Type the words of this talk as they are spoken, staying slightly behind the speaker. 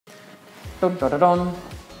Dun, dun, dun, dun.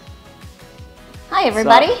 Hi,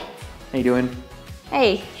 everybody. Sup? How you doing?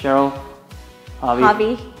 Hey. Cheryl?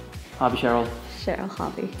 Harvey? Harvey, Cheryl. Cheryl,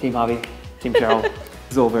 Harvey. Team Harvey. Team Cheryl.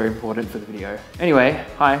 This is all very important for the video. Anyway,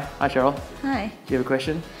 hi. Hi, Cheryl. Hi. Do you have a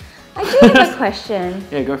question? I do have a question.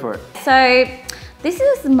 Yeah, go for it. So, this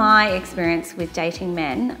is my experience with dating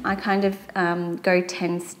men. I kind of go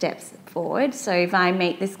 10 steps forward. So if I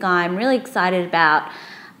meet this guy I'm really excited about,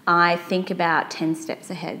 I think about 10 steps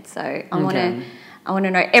ahead. So I want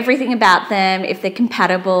to know everything about them, if they're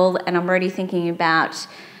compatible, and I'm already thinking about,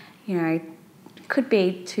 you know, could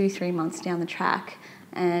be 2-3 months down the track,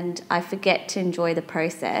 and I forget to enjoy the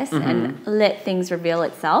process and let things reveal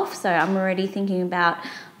itself. So I'm already thinking about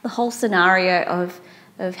the whole scenario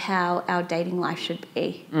of how our dating life should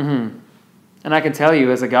be. And I can tell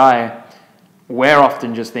you as a guy, we're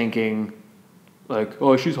often just thinking like,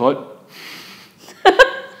 oh, she's hot.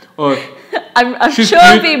 Oh, I'm sure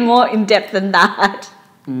it'd be more in-depth than that.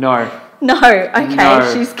 No. No, okay,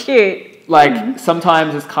 No. she's cute. Like,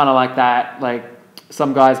 sometimes it's kind of like that. Like,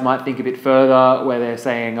 some guys might think a bit further where they're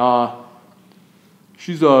saying, oh,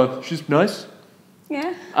 she's nice.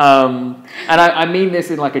 Yeah. And I mean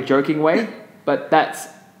this in like a joking way, but that's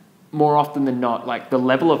more often than not, like the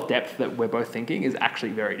level of depth that we're both thinking is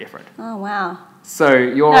actually very different. Oh, wow. So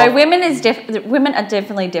you're... No, women are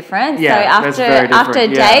definitely different. Yeah, so after a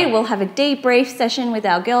date, we'll have a debrief session with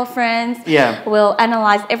our girlfriends. Yeah. We'll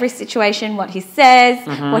analyse every situation, what he says,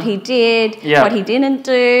 what he did, what he didn't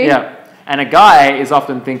do. Yeah. And a guy is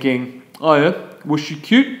often thinking, oh yeah, was she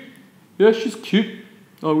cute? Yeah, she's cute.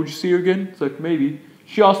 Oh, would you see her again? It's like, maybe.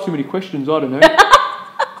 She asked too many questions, I don't know.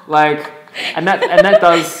 Like, and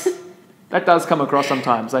that does come across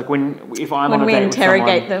sometimes. Like if I'm on a date with someone. When we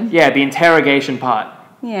interrogate them. Yeah, the interrogation part.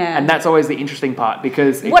 Yeah. And that's always the interesting part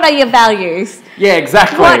because... What are your values? Yeah,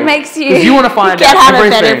 exactly. What makes you, you want to find get out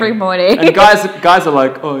everything. of bed every morning? And guys are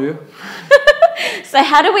like, oh yeah. So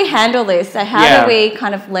how do we handle this? So how do we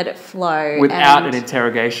kind of let it flow? Without an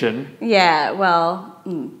interrogation. Yeah, well...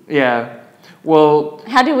 Yeah. Well...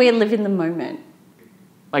 How do we live in the moment?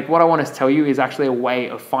 Like, what I want to tell you is actually a way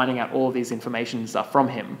of finding out all of these information and stuff from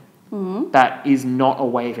him that is not a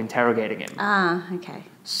way of interrogating him. Ah, okay.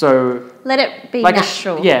 So... Let it be like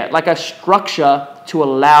natural. like a structure to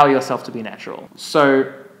allow yourself to be natural.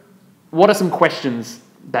 So what are some questions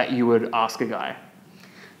that you would ask a guy?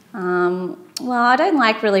 Well, I don't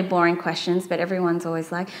like really boring questions, but everyone's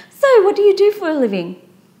always like, so what do you do for a living?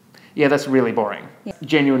 Yeah, that's really boring. Yeah.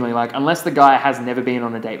 Genuinely, like, unless the guy has never been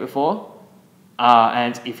on a date before,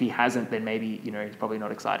 and if he hasn't, then maybe, you know, it's probably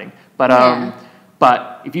not exciting. But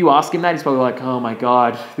but if you ask him that, he's probably like, oh my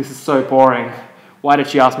God, this is so boring. Why did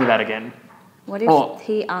she ask me that again? What if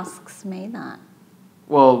he asks me that?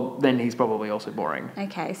 Well, then he's probably also boring.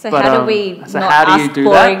 Okay, so But, how do we so not how do you ask do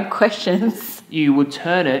boring that? questions? You would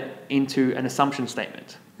turn it into an assumption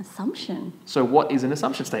statement. Assumption? So what is an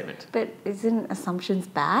assumption statement? But isn't assumptions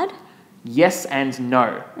bad? Yes and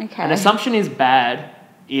no. Okay. An assumption is bad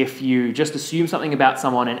if you just assume something about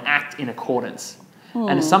someone and act in accordance.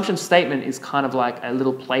 An assumption statement is kind of like a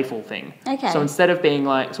little playful thing. Okay. So instead of being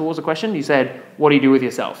like, so what was the question? You said, what do you do with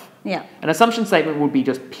yourself? Yeah. An assumption statement would be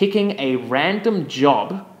just picking a random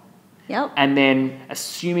job and then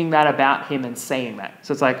assuming that about him and saying that.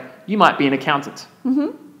 So it's like, you might be an accountant.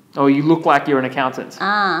 Or you look like you're an accountant.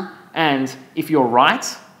 Ah. And if you're right,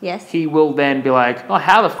 Yes. he will then be like, oh,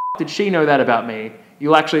 how the f*** did she know that about me?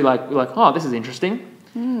 You'll actually be like, oh, this is interesting.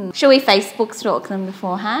 Should we Facebook stalk them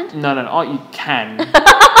beforehand? No. Oh, you can.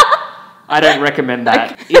 I don't recommend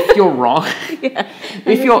that. If you're wrong.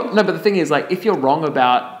 But the thing is, like, if you're wrong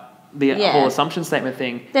about the whole assumption statement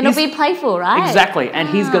thing. Then it'll be playful, right? Exactly. And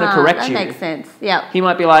he's going to correct you. That makes sense. Yeah. He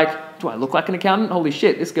might be like, do I look like an accountant? Holy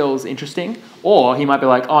shit, this girl's interesting. Or he might be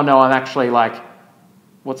like, oh no, I'm actually like,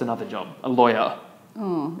 what's another job? A lawyer.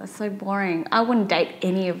 Oh, that's so boring. I wouldn't date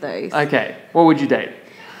any of those. Okay. What would you date?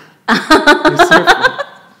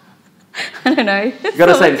 I don't know. You got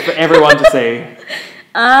to say this for everyone to see.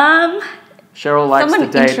 Cheryl likes someone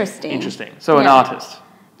to date interesting. So an artist.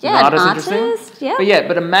 Yeah, an artist interesting? yeah.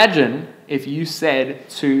 But imagine if you said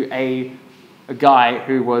to a guy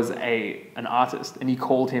who was an artist and you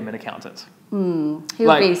called him an accountant. He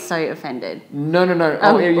would be so offended. No.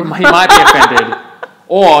 Oh, he might be offended.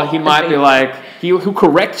 Or he might be like, he'll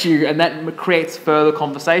correct you and that creates further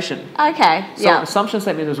conversation. Okay, So an assumption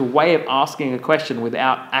statement is a way of asking a question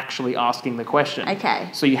without actually asking the question. Okay.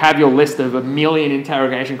 So you have your list of 1 million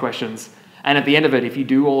interrogation questions, and at the end of it, if you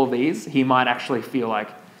do all of these, he might actually feel like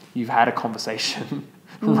you've had a conversation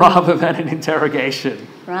rather than an interrogation.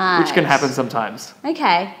 Right. Which can happen sometimes.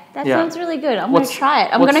 Okay. that Yeah. sounds really good. I'm going to try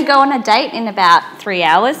it. I'm going to go on a date in about 3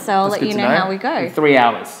 hours, so I'll let you know how we go. In 3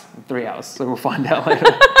 hours. In 3 hours. So we'll find out later.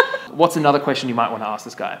 What's another question you might want to ask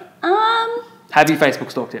this guy? Have you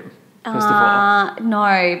Facebook stalked him? First of all.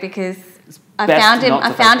 No, because I best found him. not to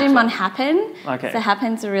I found Facebook him on stalk. Happen. Okay. So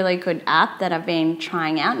Happen's a really good app that I've been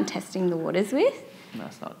trying out and testing the waters with. No,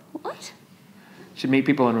 it's not. What? Should meet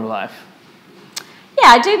people in real life. Yeah,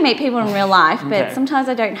 I do meet people in real life, but Okay. sometimes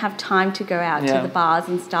I don't have time to go out Yeah. to the bars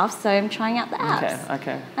and stuff. So I'm trying out the apps.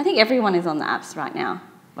 Okay. I think everyone is on the apps right now.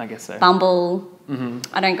 I guess so. Bumble.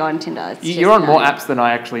 I don't go on Tinder. It's just You're on more no. apps than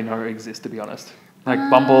I actually know exist, to be honest. Like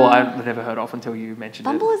Bumble, I've never heard of until you mentioned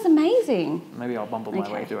Bumble it. is amazing. Maybe I'll Bumble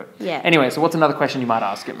my way through it. Yeah. Anyway, so what's another question you might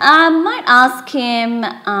ask him? Might ask him.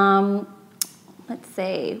 Let's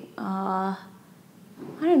see. I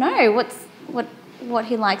don't know. What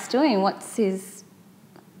he likes doing?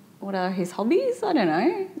 What are his hobbies? I don't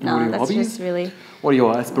know. No, What are your that's hobbies? just really. What are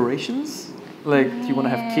your aspirations? Like, do you want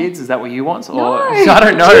to have kids? Is that what you want? Or No, I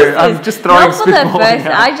don't know. Jesus. I'm just throwing Not for the spitballing first.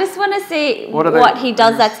 out. I just want to see What he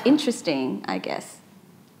does that's interesting. I guess.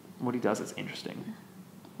 What he does is interesting.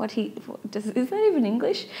 Is that even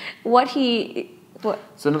English? What.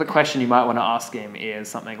 So another question you might want to ask him is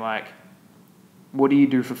something like, what do you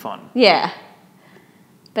do for fun? Yeah.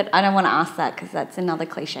 But I don't want to ask that because that's another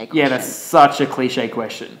cliche question. Yeah, that's such a cliche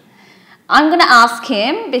question. I'm going to ask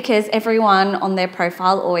him because everyone on their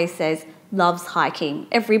profile always says loves hiking.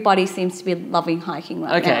 Everybody seems to be loving hiking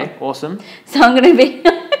right now. Okay, awesome. So I'm going to be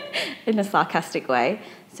in a sarcastic way.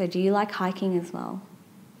 So do you like hiking as well?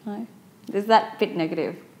 No? Is that a bit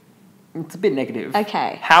negative? It's a bit negative.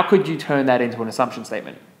 Okay. How could you turn that into an assumption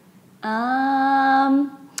statement?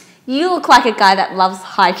 You look like a guy that loves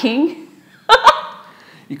hiking.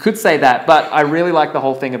 You could say that, but I really like the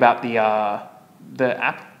whole thing about the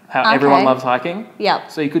app, how everyone loves hiking. Yep.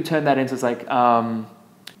 So you could turn that into like,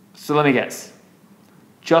 so let me guess.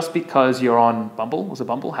 Just because you're on Bumble, was it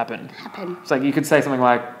Bumble? Happen. It's like you could say something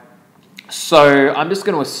like, so I'm just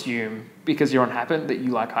going to assume because you're on Happen that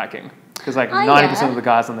you like hiking. Because like 90% of the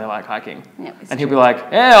guys on there like hiking. Yep, and he'll be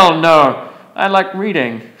like, hell no, I like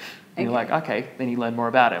reading. And you're like, okay, then you learn more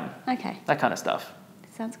about him. Okay. That kind of stuff.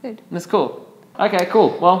 Sounds good. And that's cool. Okay,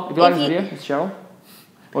 cool. Well, if you like this video, it's Cheryl.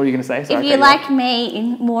 What were you going to say? Sorry, if you like me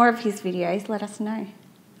in more of his videos, let us know.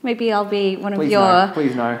 Maybe I'll be one of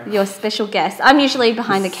your special guests. I'm usually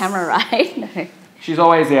behind the camera, right? No. She's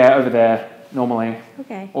always over there, normally.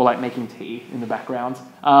 Okay. Or like making tea in the background.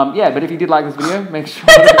 Yeah, but if you did like this video, make sure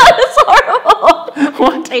That's horrible.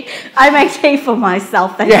 What? I make tea for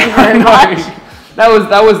myself, thank you very much.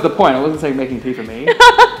 That was the point. I wasn't saying making tea for me.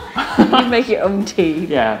 You make your own tea,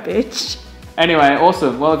 Yeah. bitch. Anyway,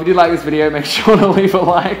 awesome. Well, if you did like this video, make sure to leave a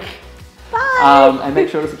like. Bye. And make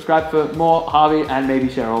sure to subscribe for more Harvey and maybe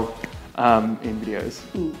Cheryl in videos.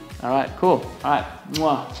 All right, cool. All right.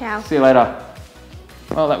 Mwah. Ciao. See you later.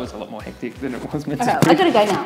 Well, that was a lot more hectic than it was meant to be. I gotta go now.